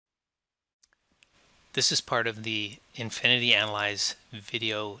This is part of the Infinity Analyze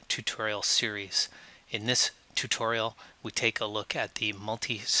video tutorial series. In this tutorial, we take a look at the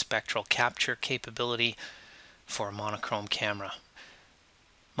multispectral capture capability for a monochrome camera.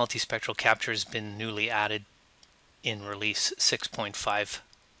 Multispectral capture has been newly added in release 6.5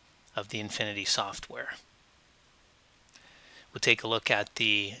 of the Infinity software. We'll take a look at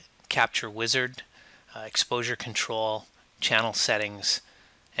the Capture Wizard, exposure control, channel settings,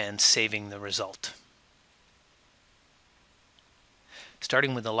 and saving the result.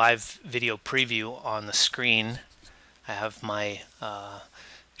 Starting with the live video preview on the screen, I have my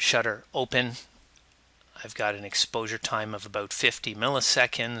shutter open. I've got an exposure time of about 50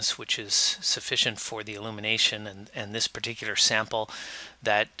 milliseconds, which is sufficient for the illumination and this particular sample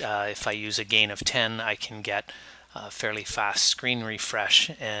that if I use a gain of 10, I can get a fairly fast screen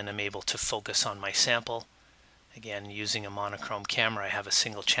refresh and I'm able to focus on my sample. Again, using a monochrome camera, I have a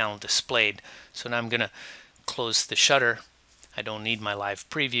single channel displayed. So now I'm going to close the shutter. I don't need my live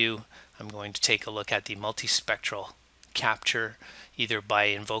preview. I'm going to take a look at the multispectral capture, either by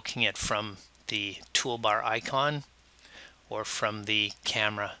invoking it from the toolbar icon or from the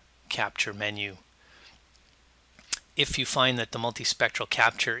camera capture menu. If you find that the multispectral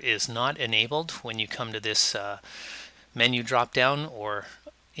capture is not enabled when you come to this menu drop down or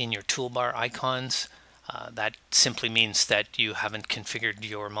in your toolbar icons, that simply means that you haven't configured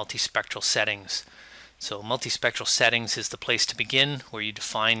your multispectral settings. So multispectral settings is the place to begin, where you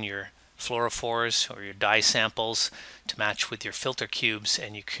define your fluorophores or your dye samples to match with your filter cubes,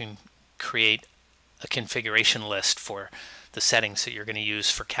 and you can create a configuration list for the settings that you're going to use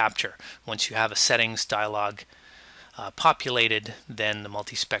for capture. Once you have a settings dialog populated, then the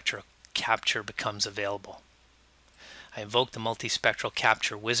multispectral capture becomes available. I invoke the Multispectral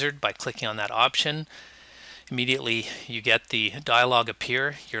Capture Wizard by clicking on that option. Immediately you get the dialog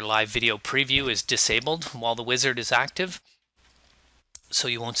appear. Your live video preview is disabled while the wizard is active, so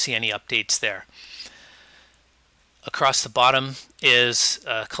you won't see any updates there. Across the bottom is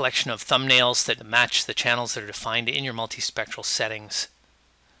a collection of thumbnails that match the channels that are defined in your multispectral settings.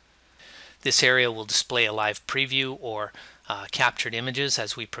 This area will display a live preview or captured images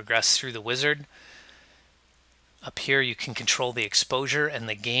as we progress through the wizard. Up here you can control the exposure and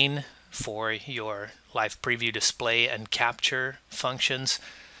the gain for your live preview display and capture functions.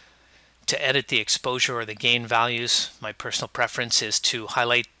 To edit the exposure or the gain values, my personal preference is to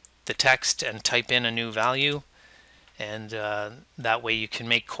highlight the text and type in a new value, and that way you can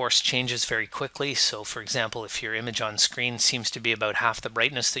make coarse changes very quickly. So for example, if your image on screen seems to be about half the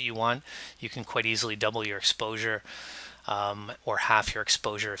brightness that you want, you can quite easily double your exposure or half your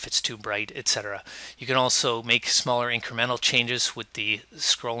exposure if it's too bright, etc. You can also make smaller incremental changes with the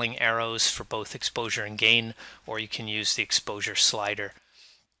scrolling arrows for both exposure and gain, or you can use the exposure slider.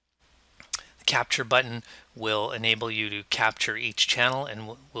 The capture button will enable you to capture each channel,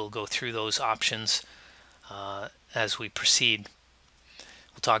 and we'll go through those options as we proceed.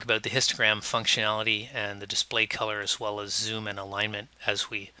 We'll talk about the histogram functionality and the display color, as well as zoom and alignment as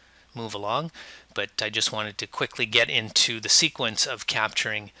we move along, but I just wanted to quickly get into the sequence of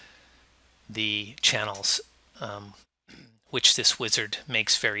capturing the channels, which this wizard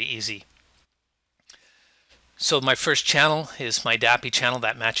makes very easy. So my first channel is my DAPI channel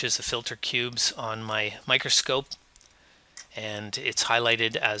that matches the filter cubes on my microscope, and it's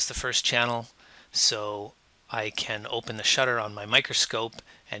highlighted as the first channel, so I can open the shutter on my microscope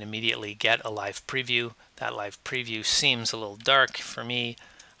and immediately get a live preview. That live preview seems a little dark for me.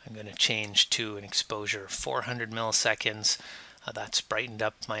 I'm going to change to an exposure of 400 milliseconds. That's brightened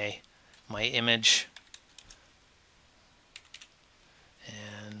up my image.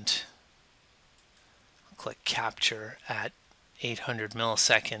 And I'll click capture at 800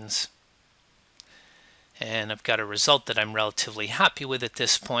 milliseconds. And I've got a result that I'm relatively happy with at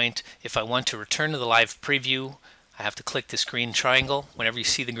this point. If I want to return to the live preview, I have to click this green triangle. Whenever you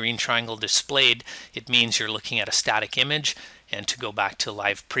see the green triangle displayed, it means you're looking at a static image. And to go back to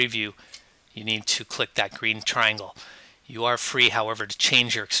live preview, you need to click that green triangle. You are free, however, to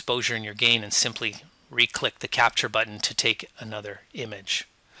change your exposure and your gain and simply re-click the capture button to take another image.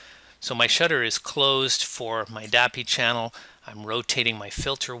 So my shutter is closed for my DAPI channel. I'm rotating my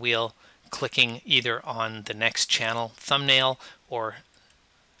filter wheel, clicking either on the next channel thumbnail or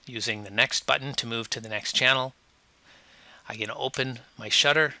using the next button to move to the next channel. I can open my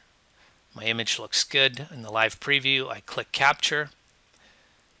shutter. My image looks good. In the live preview, I click capture.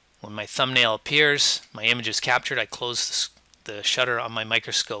 When my thumbnail appears, my image is captured. I close the shutter on my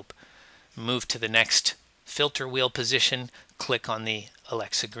microscope, move to the next filter wheel position, click on the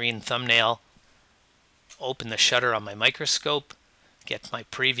Alexa green thumbnail, open the shutter on my microscope, get my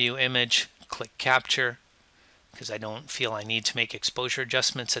preview image, click Capture because I don't feel I need to make exposure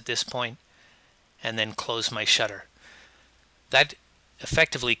adjustments at this point, and then close my shutter. That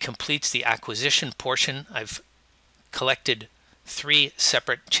effectively completes the acquisition portion. I've collected 3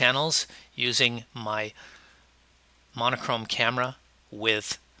 separate channels using my monochrome camera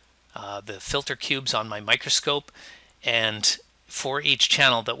with the filter cubes on my microscope, and for each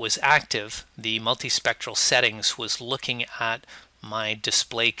channel that was active, the multispectral settings was looking at my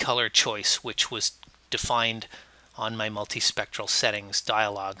display color choice, which was defined on my multispectral settings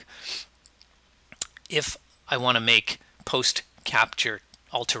dialog. If I want to make post-capture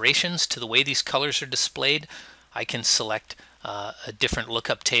alterations to the way these colors are displayed, I can select a different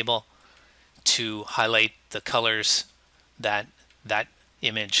lookup table to highlight the colors that that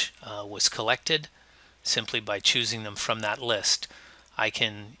image was collected simply by choosing them from that list. I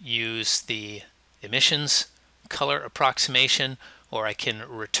can use the emissions color approximation, or I can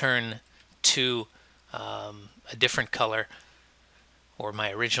return to a different color or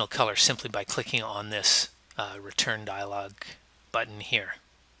my original color simply by clicking on this return dialog button here.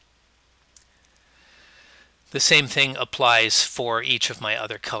 The same thing applies for each of my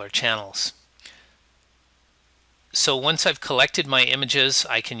other color channels. So once I've collected my images,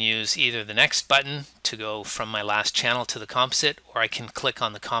 I can use either the next button to go from my last channel to the composite, or I can click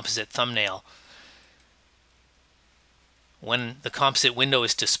on the composite thumbnail. When the composite window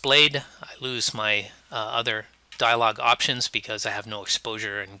is displayed, I lose my other dialog options because I have no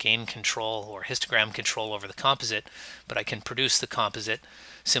exposure and gain control or histogram control over the composite, but I can produce the composite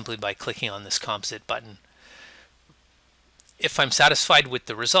simply by clicking on this composite button. If I'm satisfied with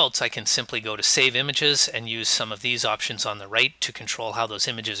the results, I can simply go to Save Images and use some of these options on the right to control how those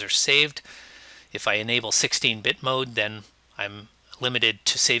images are saved. If I enable 16-bit mode, then I'm limited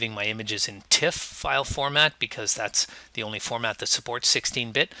to saving my images in TIFF file format because that's the only format that supports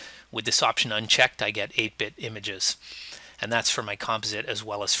 16-bit. With this option unchecked, I get 8-bit images, and that's for my composite as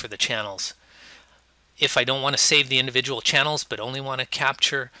well as for the channels. If I don't want to save the individual channels but only want to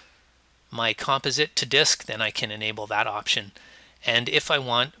capture my composite to disk, then I can enable that option. And if I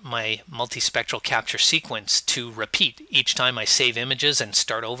want my multispectral capture sequence to repeat each time I save images and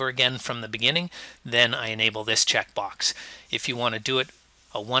start over again from the beginning, then I enable this checkbox. If you want to do it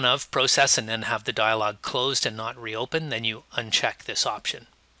a one-of process and then have the dialog closed and not reopen, then you uncheck this option.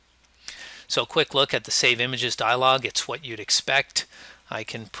 So a quick look at the Save Images dialog. It's what you'd expect. I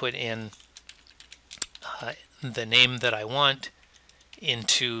can put in the name that I want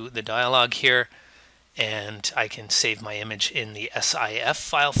into the dialog here, and I can save my image in the SIF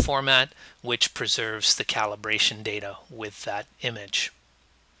file format, which preserves the calibration data with that image.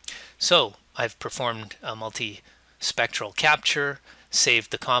 So I've performed a multispectral capture, saved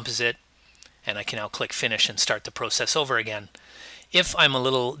the composite, and I can now click Finish and start the process over again. If I'm a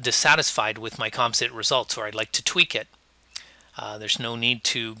little dissatisfied with my composite results, or I'd like to tweak it, there's no need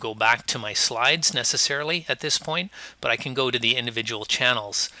to go back to my slides necessarily at this point, but I can go to the individual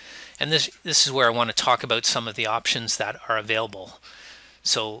channels. And this is where I want to talk about some of the options that are available.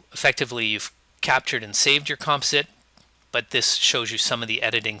 So effectively, you've captured and saved your composite, but this shows you some of the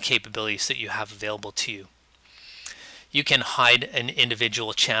editing capabilities that you have available to you. You can hide an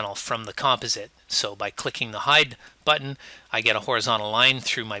individual channel from the composite. So by clicking the Hide button, I get a horizontal line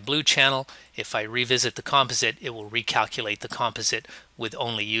through my blue channel. If I revisit the composite, it will recalculate the composite with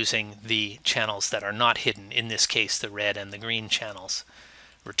only using the channels that are not hidden, in this case the red and the green channels.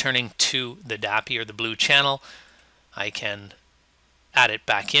 Returning to the DAPI or the blue channel, I can add it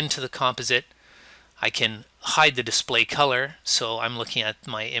back into the composite. I can hide the display color, so I'm looking at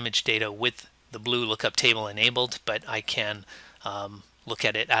my image data with the blue lookup table enabled, but I can look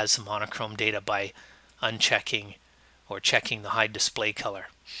at it as monochrome data by unchecking or checking the hide display color.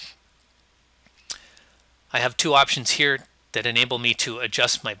 I have two options here that enable me to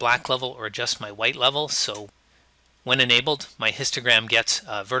adjust my black level or adjust my white level. So when enabled, my histogram gets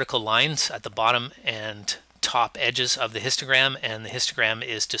vertical lines at the bottom and top edges of the histogram, and the histogram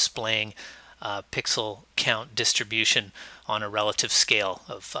is displaying pixel count distribution on a relative scale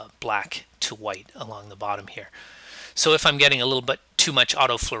of black to white along the bottom here. So if I'm getting a little bit too much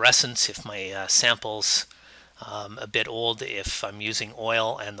autofluorescence, if my sample's a bit old, if I'm using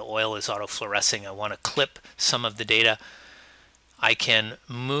oil and the oil is autofluorescing, I want to clip some of the data, I can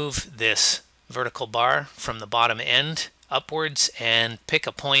move this vertical bar from the bottom end upwards and pick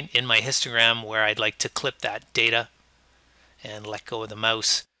a point in my histogram where I'd like to clip that data and let go of the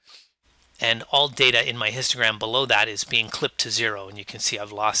mouse. And all data in my histogram below that is being clipped to 0, and you can see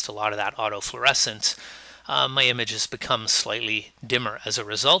I've lost a lot of that autofluorescence. My image has become slightly dimmer as a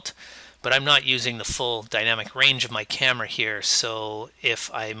result, but I'm not using the full dynamic range of my camera here, so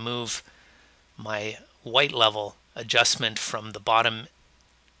if I move my white level adjustment from the bottom,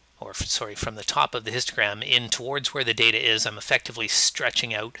 or sorry, from the top of the histogram in towards where the data is, I'm effectively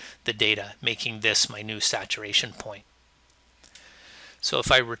stretching out the data, making this my new saturation point. So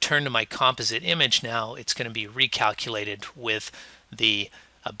if I return to my composite image now, it's going to be recalculated with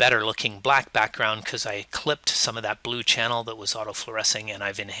a better looking black background because I clipped some of that blue channel that was autofluorescing and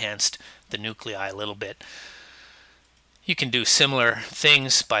I've enhanced the nuclei a little bit. You can do similar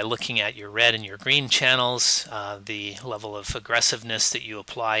things by looking at your red and your green channels. The level of aggressiveness that you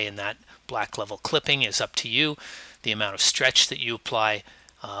apply in that black level clipping is up to you. The amount of stretch that you apply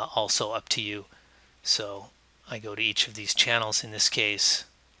also up to you. So I go to each of these channels in this case,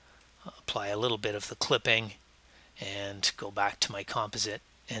 apply a little bit of the clipping, and go back to my composite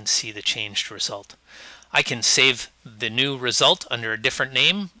and see the changed result. I can save the new result under a different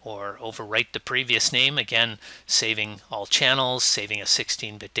name or overwrite the previous name, again saving all channels, saving a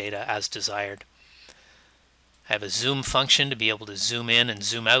 16-bit data as desired. I have a zoom function to be able to zoom in and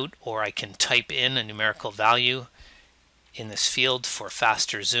zoom out, or I can type in a numerical value in this field for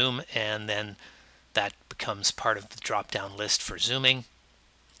faster zoom, and then that becomes part of the drop-down list for zooming.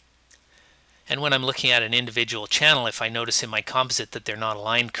 And when I'm looking at an individual channel, if I notice in my composite that they're not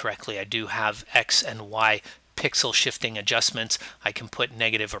aligned correctly, I do have X and Y pixel shifting adjustments. I can put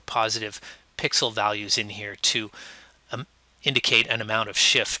negative or positive pixel values in here to indicate an amount of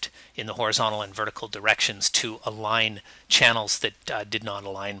shift in the horizontal and vertical directions to align channels that did not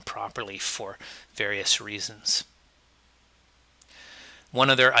align properly for various reasons. One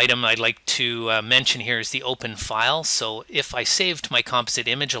other item I'd like to mention here is the open file. So if I saved my composite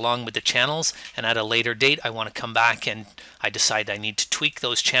image along with the channels and at a later date I want to come back and I decide I need to tweak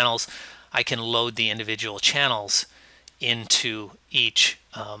those channels, I can load the individual channels into each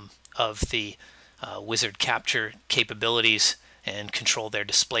of the wizard capture capabilities and control their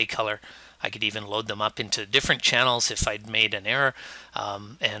display color. I could even load them up into different channels if I'd made an error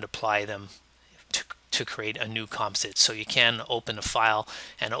and apply them to create a new composite. So you can open a file,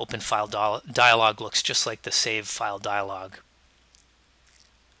 and open file dialog looks just like the save file dialog.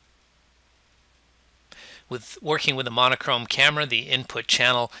 With working with a monochrome camera, the input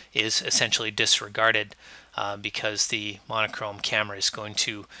channel is essentially disregarded because the monochrome camera is going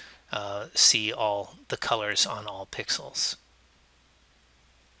to see all the colors on all pixels.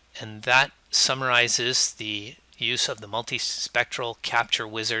 And that summarizes the use of the Multispectral Capture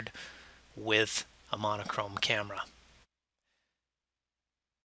Wizard with a monochrome camera.